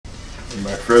in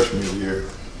my freshman year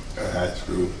of high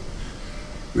school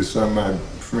with some of my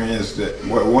friends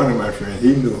one of my friends,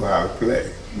 he knew how to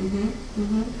play.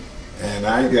 And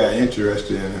I got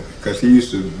interested in it because he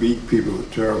used to beat people with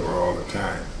turbo all the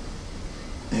time.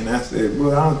 And I said,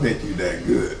 well, I don't think you're that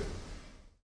good.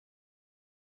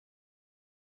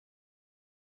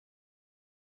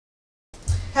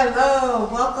 Hello,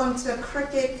 welcome to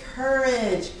Cricket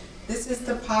Courage. This is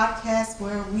the podcast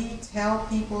where we tell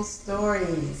people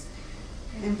stories.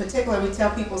 In particular, we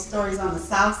tell people stories on the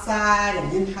South Side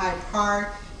and in Hyde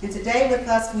Park. And today with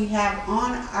us, we have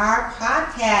on our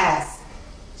podcast,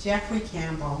 Jeffrey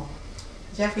Campbell.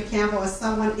 Jeffrey Campbell is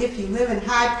someone, if you live in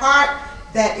Hyde Park,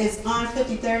 that is on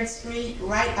 53rd Street,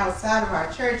 right outside of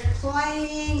our church,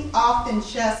 playing often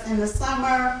chess in the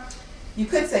summer. You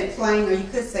could say playing, or you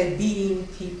could say beating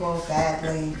people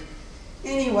badly.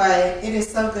 Anyway, it is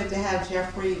so good to have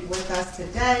Jeffrey with us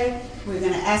today. We're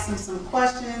going to ask him some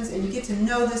questions, and you get to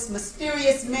know this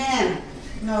mysterious man,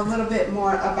 know a little bit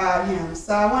more about him.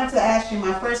 So I wanted to ask you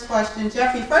my first question.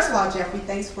 Jeffrey, first of all, Jeffrey,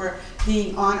 thanks for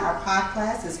being on our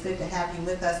podcast. It's good to have you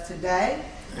with us today.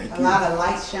 Thank a you. lot of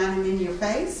light shining in your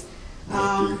face.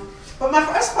 Thank you. But my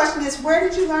first question is, where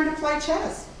did you learn to play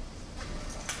chess?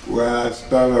 Well, I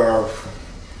started off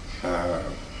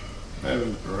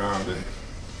around in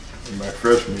my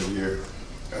freshman year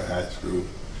of high school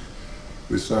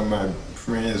with some of my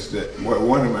friends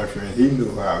one of my friends, he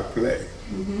knew how to play.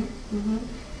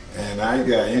 And I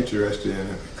got interested in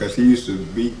it because he used to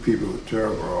beat people with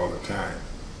turbo all the time.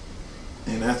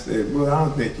 And I said, well, I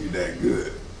don't think you're that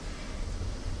good.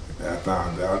 I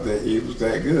found out that he was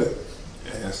that good.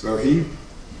 And so he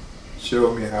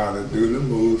showed me how to do the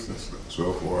moves and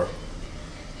so forth.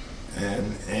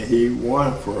 And he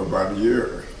won for about a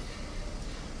year.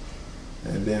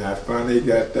 And then I finally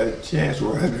got that chance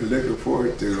where I've been looking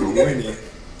forward to winning.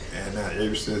 And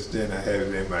ever since then, I have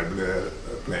it in my blood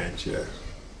of playing chess.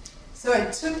 So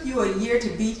it took you a year to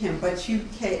beat him, but you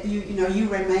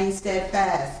remained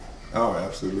steadfast. Oh,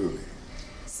 absolutely.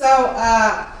 So,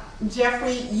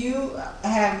 Jeffrey, you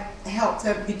have helped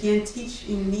to begin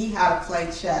teaching me how to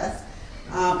play chess.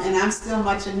 And I'm still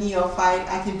much a neophyte.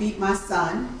 I can beat my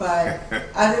son, but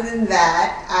other than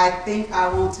that, I think I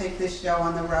won't take this show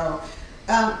on the road.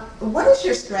 What is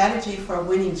your strategy for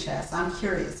winning chess? I'm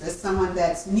curious, as someone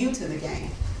that's new to the game.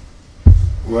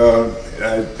 Well,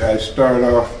 I start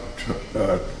off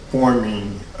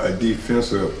forming a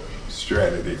defensive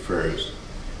strategy first,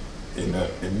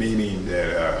 meaning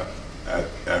that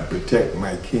I protect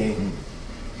my king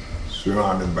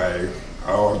surrounded by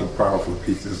all the powerful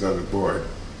pieces of the board,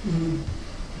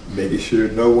 making sure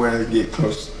no one get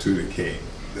close to the king.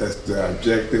 That's the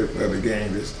objective of the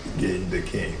game, is getting the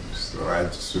king. So I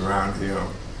surround him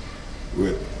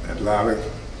with a lot of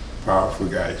powerful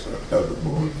guys of the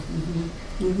board.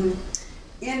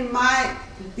 In my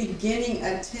beginning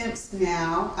attempts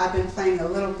now, I've been playing a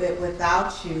little bit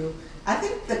without you. I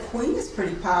think the queen is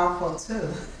pretty powerful too.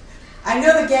 I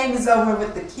know the game is over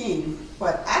with the king,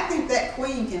 but I think that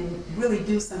queen can really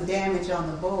do some damage on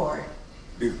the board.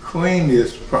 The queen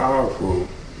is powerful,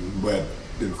 but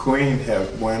the queen has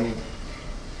one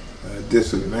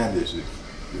disadvantage.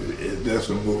 It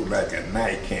doesn't move like a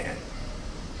knight can,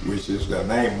 which is the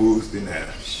knight moves in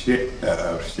a shape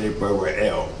of an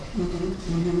L.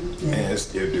 Yeah. And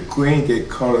if the queen get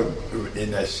caught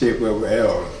in that shape of an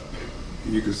L,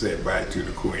 you can say bye to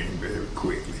the queen very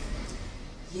quickly.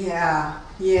 Yeah,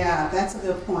 that's a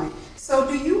good point. So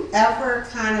do you ever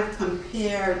kind of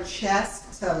compare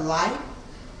chess to life,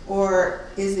 or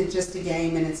is it just a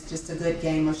game and it's just a good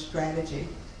game of strategy?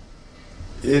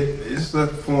 It's a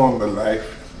form of life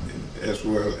as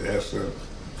well as a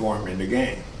form in the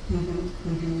game.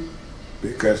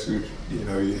 Because you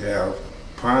have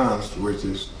pawns, which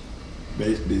is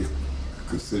basically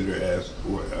considered as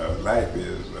life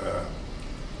is.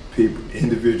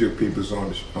 Individual peoples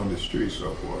on the street,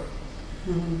 so forth.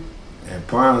 And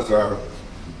pawns are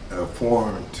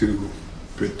formed to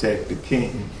protect the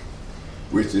king,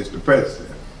 which is the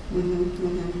president.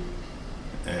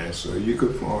 And so you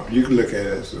could look at it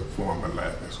as a form of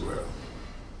life as well.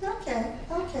 Okay.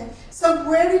 So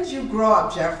where did you grow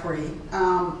up, Jeffrey?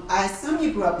 I assume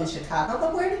you grew up in Chicago,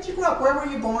 but where did you grow up? Where were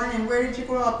you born, and where did you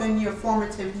grow up in your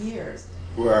formative years?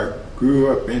 Well, I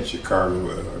grew up in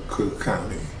Chicago, Cook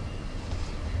County.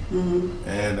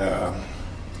 And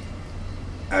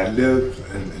I lived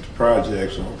in the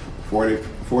projects on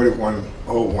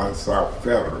 4101 South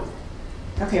Federal.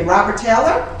 Okay, Robert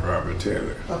Taylor? Robert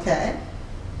Taylor. Okay.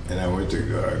 And I went to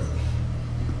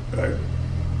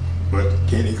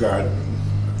kindergarten.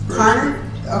 Connor?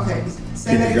 Okay.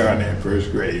 Say that Kindergarten again. and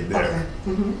first grade there.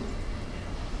 Okay.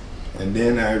 And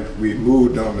then we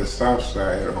moved on the south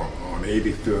side on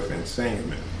 85th and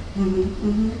Sangamon.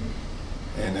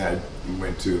 And I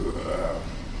went to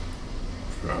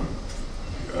from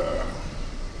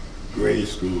grade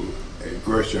school at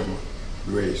Gresham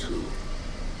Grade School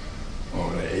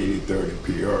on the 83rd and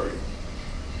Peoria.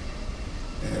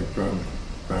 And from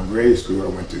grade school, I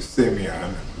went to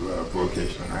Simeon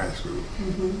Vocational High School,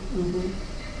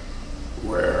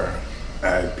 where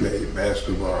I played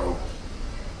basketball,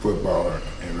 football,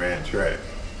 and ran track.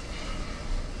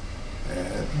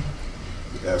 And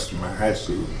that's my high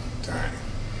school time.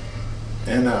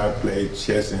 And I played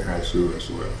chess in high school as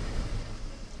well.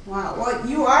 Wow. Well,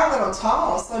 you are a little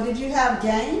tall, so did you have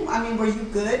game? I mean, were you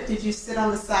good? Did you sit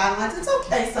on the sidelines? It's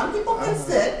okay. Some people can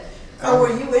sit. Or were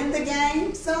you in the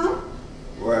game some?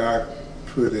 Well, I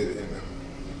put it in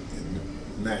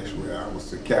the nice way. I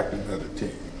was the captain of the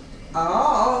team.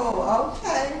 Oh,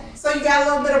 okay. So you got a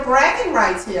little bit of bragging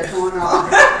rights here going on.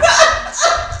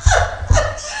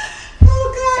 Oh,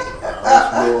 God.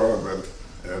 I was more of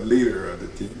a leader of the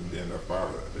team than a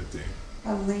father of the team.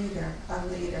 A leader.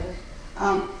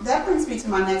 That brings me to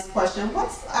my next question.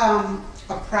 What's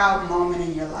a proud moment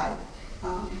in your life?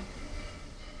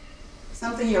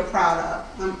 Something you're proud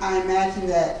of. I imagine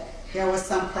that there was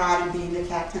some pride in being the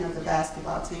captain of the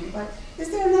basketball team, but is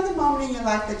there another moment in your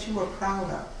life that you were proud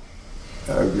of?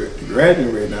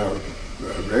 Graduating, I was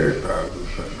very proud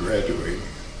of graduating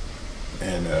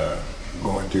and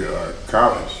going to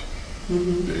college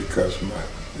because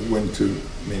there wasn't too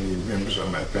many members of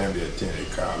my family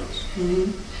attended college.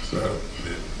 So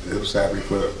it was a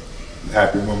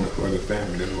happy moment for the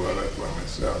family as well as for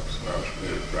myself. So I was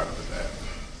very proud of that.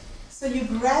 So you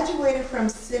graduated from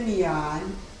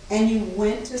Simeon and you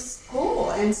went to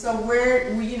school. And so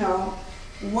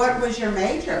what was your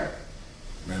major?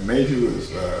 My major was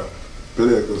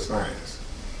political science.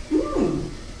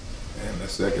 And the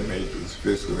second major was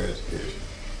physical education.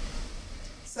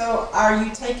 So are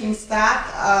you taking stock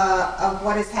of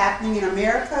what is happening in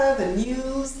America, the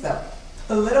news, the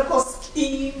political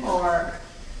scheme, or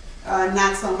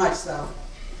not so much so?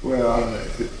 Well,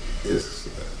 it's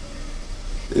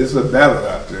a battle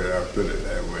out there, I'll put it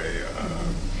that way.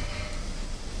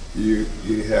 You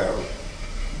have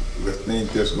the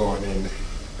things that's going in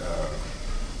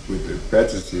with the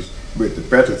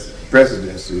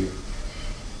presidency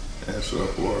and so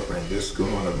forth, and this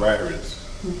coronavirus.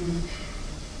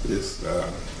 It's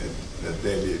a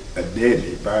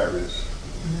deadly virus,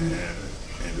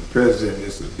 and the president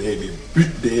is a deadly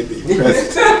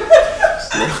president.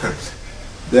 So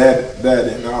that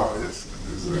in all is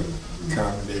a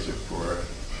combination for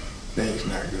things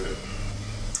not good.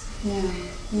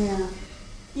 Yeah.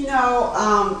 You know,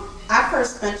 I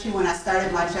first met you when I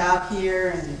started my job here,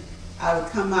 and I would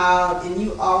come out and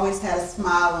you always had a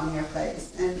smile on your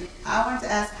face. And I wanted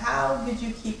to ask, how did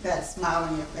you keep that smile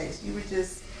on your face?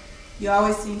 You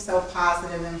always seem so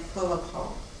positive and full of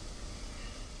hope.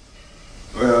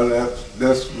 Well,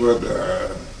 that's what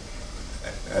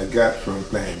I got from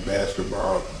playing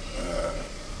basketball.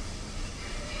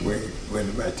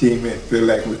 When my teammates feel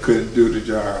like we couldn't do the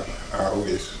job, I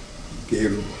always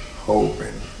gave them hope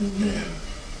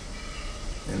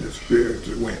and the spirit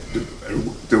to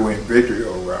win victory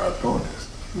over our opponents.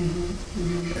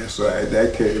 And so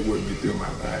that carried with me through my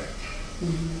life.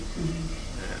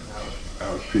 And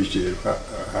I appreciate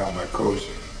how my coach,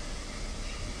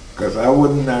 because I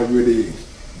wasn't not really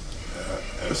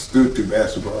astute to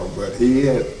basketball, but he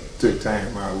had took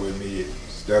time out with me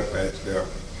step by step,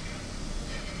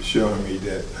 showing me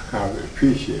that how to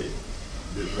appreciate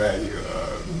the value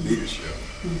of leadership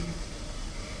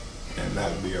and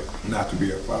not to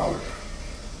be a follower.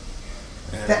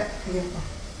 And that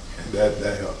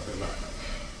helped a lot.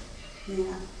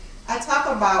 Yeah. I talk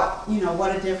about,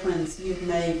 what a difference you've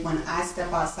made when I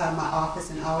step outside my office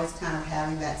and always kind of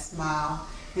having that smile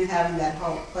and having that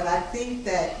hope. But I think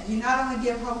that you not only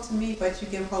give hope to me, but you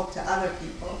give hope to other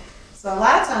people. So a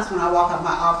lot of times when I walk out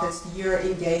my office, you're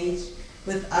engaged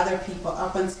with other people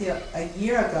up until a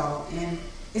year ago. And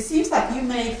it seems like you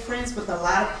made friends with a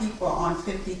lot of people on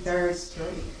 53rd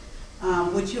Street.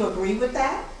 Would you agree with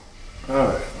that?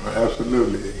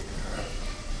 Absolutely.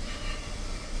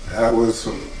 I was,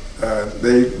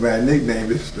 my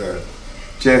nickname is the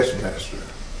chess master.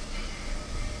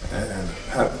 And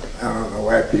I don't know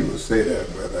why people say that,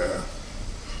 but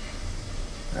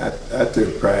I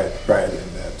took pride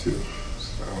in that too.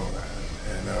 So,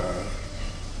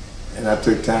 and I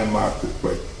took time off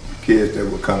for kids that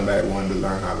would come back wanting to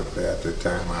learn how to play. I took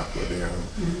time off for them,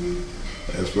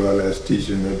 as well as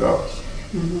teaching adults.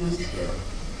 So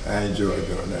I enjoy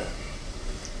doing that.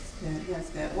 That's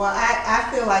good. Well, I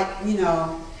feel like,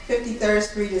 53rd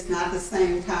Street is not the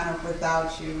same kind of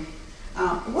without you.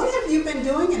 What have you been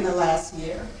doing in the last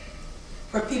year?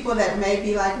 For people that may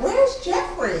be like, where's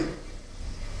Jeffrey?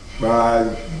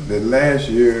 Well, the last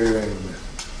year and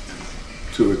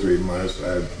 2 or 3 months,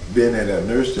 I've been at a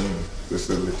nursing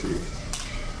facility,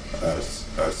 a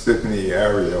Symphony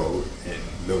Aerial,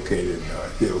 located in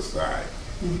Hillside.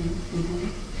 Mm-hmm,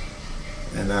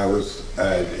 mm-hmm. And I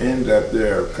ended up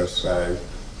there because I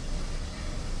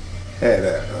had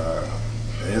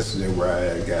an incident where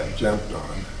I got jumped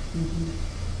on, mm-hmm.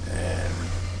 and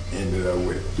ended up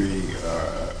with 3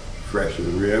 fractured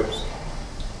ribs.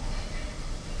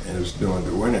 And it was during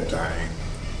the winter time.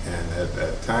 And at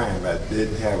that time, I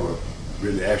didn't have a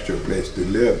really actual place to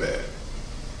live at.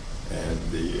 And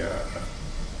the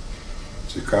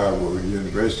Chicago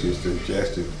University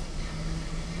suggested,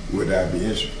 would I be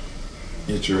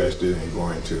interested in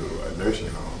going to a nursing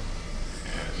home?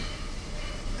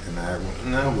 And I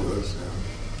was.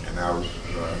 And I was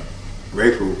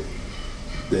grateful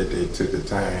that they took the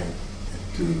time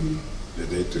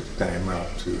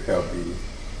out to help me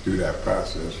through that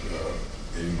process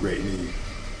in great need.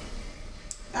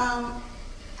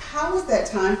 How was that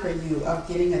time for you of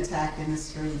getting attacked in the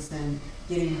streets and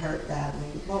getting hurt badly?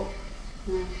 Well,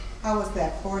 how was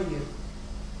that for you?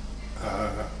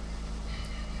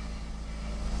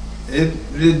 It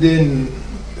didn't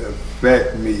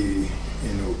affect me,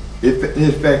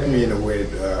 it affected me in a way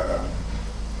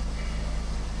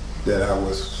that I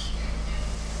was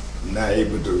not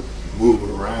able to move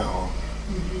around,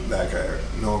 mm-hmm. like I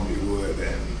normally would,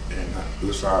 and it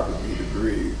was hard for me to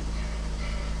breathe.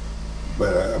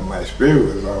 But my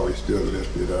spirit was always still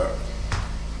lifted up,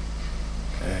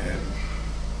 and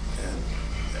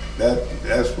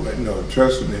that's what,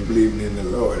 trusting and believing in the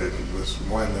Lord, it was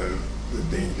one of the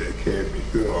things that carried me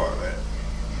through all that.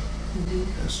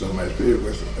 Mm-hmm. And so my spirit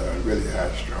was really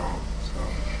high strong. So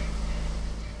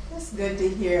that's good to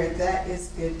hear. That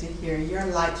is good to hear. Your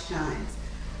light shines.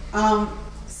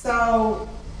 So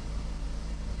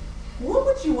what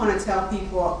would you want to tell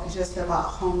people just about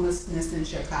homelessness in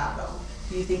Chicago?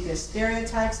 Do you think there's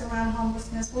stereotypes around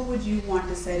homelessness? What would you want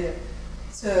to say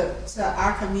to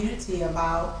our community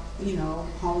about,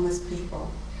 homeless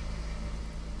people?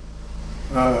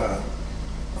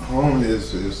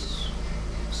 Homeless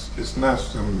it's not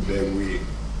something that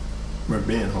we're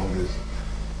being homeless.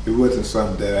 It wasn't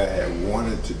something that I had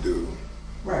wanted to do.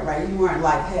 Right. You weren't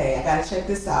like, hey, I gotta check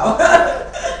this out.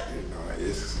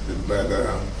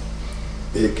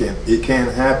 It can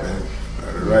happen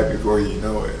right before you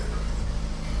know it.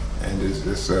 And it's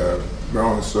this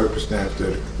wrong circumstance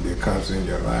that comes in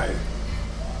your life.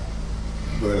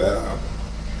 But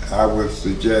I would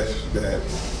suggest that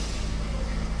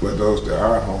for those that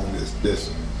are homeless,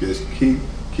 just keep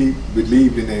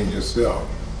believing in yourself,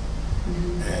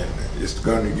 mm-hmm. and it's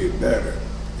going to get better.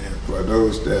 And for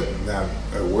those that are not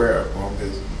aware of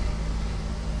homeless,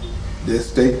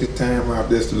 just take the time out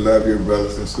just to love your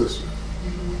brothers and sisters.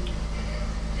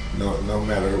 Mm-hmm. No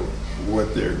matter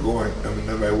what they're going,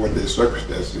 no matter what their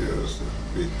circumstance is,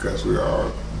 because we are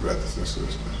all brothers and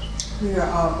sisters. We are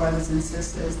all brothers and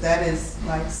sisters. That is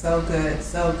so good,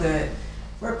 so good.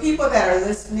 For people that are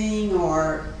listening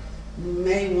or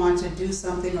may want to do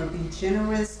something or be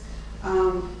generous,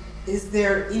 is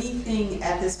there anything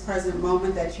at this present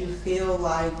moment that you feel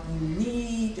like you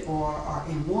need or are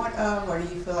in want of, or do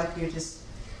you feel like you're just,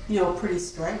 pretty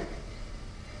straight?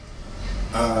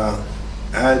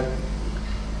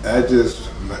 I just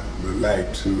would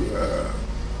like to,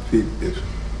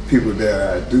 people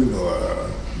that I do know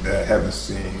that I haven't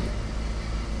seen,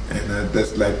 and I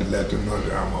just like to let them know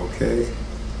that I'm okay,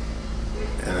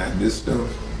 and I miss them,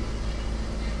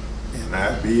 and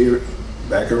I'll be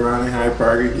back around in Hyde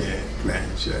Park again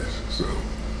playing chess. So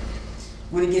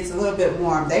when it gets a little bit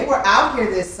warm, they were out here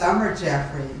this summer,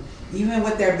 Jeffrey. Even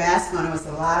with their mask on, it was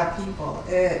a lot of people.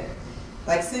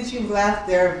 Since you left,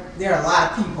 there are a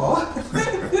lot of people.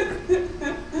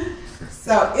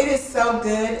 So it is so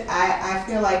good. I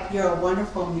feel like you're a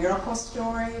wonderful miracle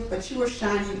story, but you were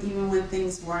shining even when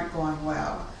things weren't going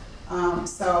well.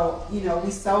 So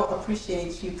we so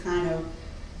appreciate you kind of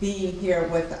being here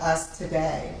with us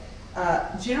today.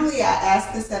 Generally, I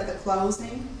ask this at the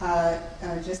closing,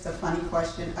 just a funny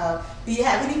question. Do you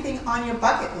have anything on your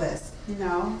bucket list,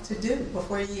 to do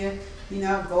before you,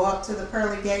 go up to the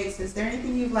pearly gates? Is there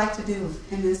anything you'd like to do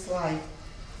in this life?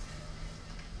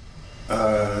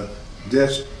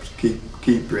 Just keep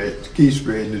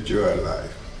spreading the joy of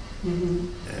life.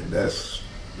 Mm-hmm. And that's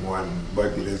one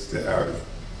bucket list that I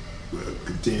will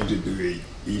continue to do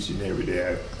each and every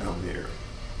day I'm here.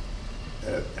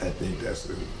 I think that's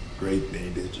a great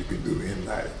thing that you can do in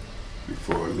life.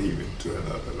 before leaving to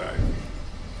another life.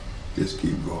 Just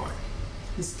keep going.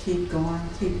 Just keep going,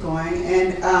 keep going.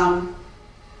 And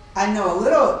I know a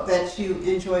little that you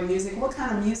enjoy music. What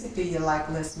kind of music do you like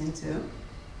listening to?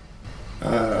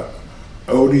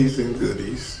 Oldies and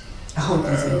goodies.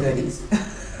 Oldies and goodies.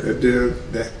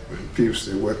 That people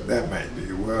say what that might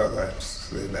be. Well, I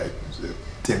say like the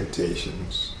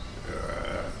Temptations,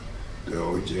 the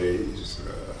OJs,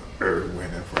 Earth,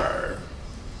 Wind and Fire,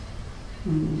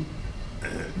 and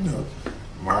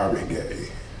Marvin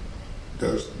Gaye.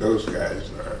 Those guys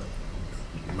are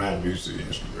my music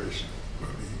inspiration for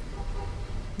me.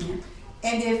 Yeah.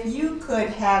 And if you could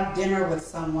have dinner with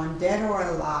someone, dead or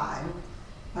alive,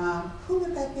 who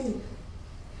would that be?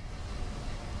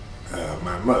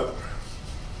 My mother.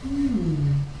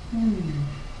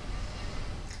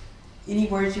 Any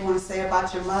words you want to say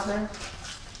about your mother?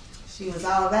 She was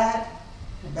all that?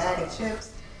 A bag of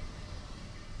chips?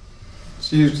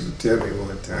 She used to tell me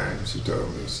one time, she told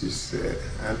me, she said,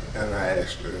 and I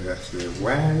asked her, I said,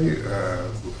 why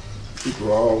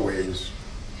people always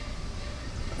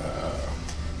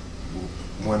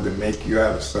want to make you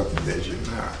out of something that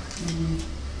you're not?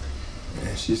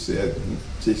 And she said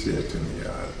to me,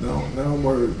 don't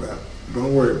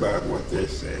worry about what they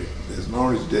say. As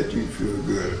long as that you feel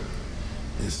good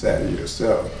inside of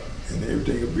yourself, and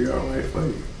everything will be all right for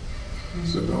you.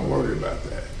 So don't worry about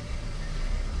that.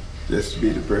 Just be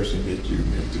the person that you're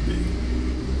meant to be.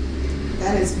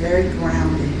 That is very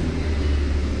grounding.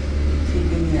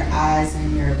 Keeping your eyes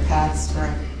and your path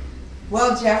straight.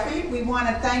 Well, Jeffrey, we want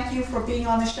to thank you for being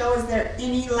on the show. Is there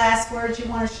any last words you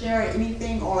want to share, or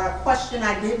anything, or a question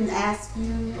I didn't ask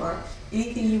you, or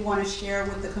anything you want to share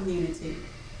with the community?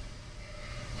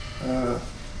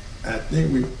 I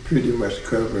think we pretty much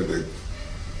covered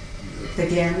the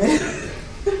gamut.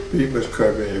 Pretty much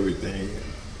covered everything,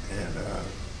 and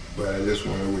but I just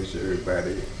want to wish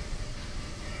everybody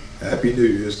Happy New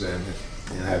Year's and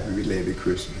Happy belated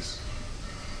Christmas.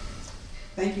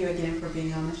 Thank you again for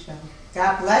being on the show.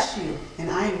 God bless you, and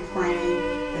I am praying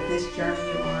that this journey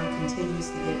you're on continues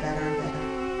to get better and better.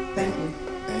 Thank you.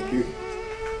 Thank you.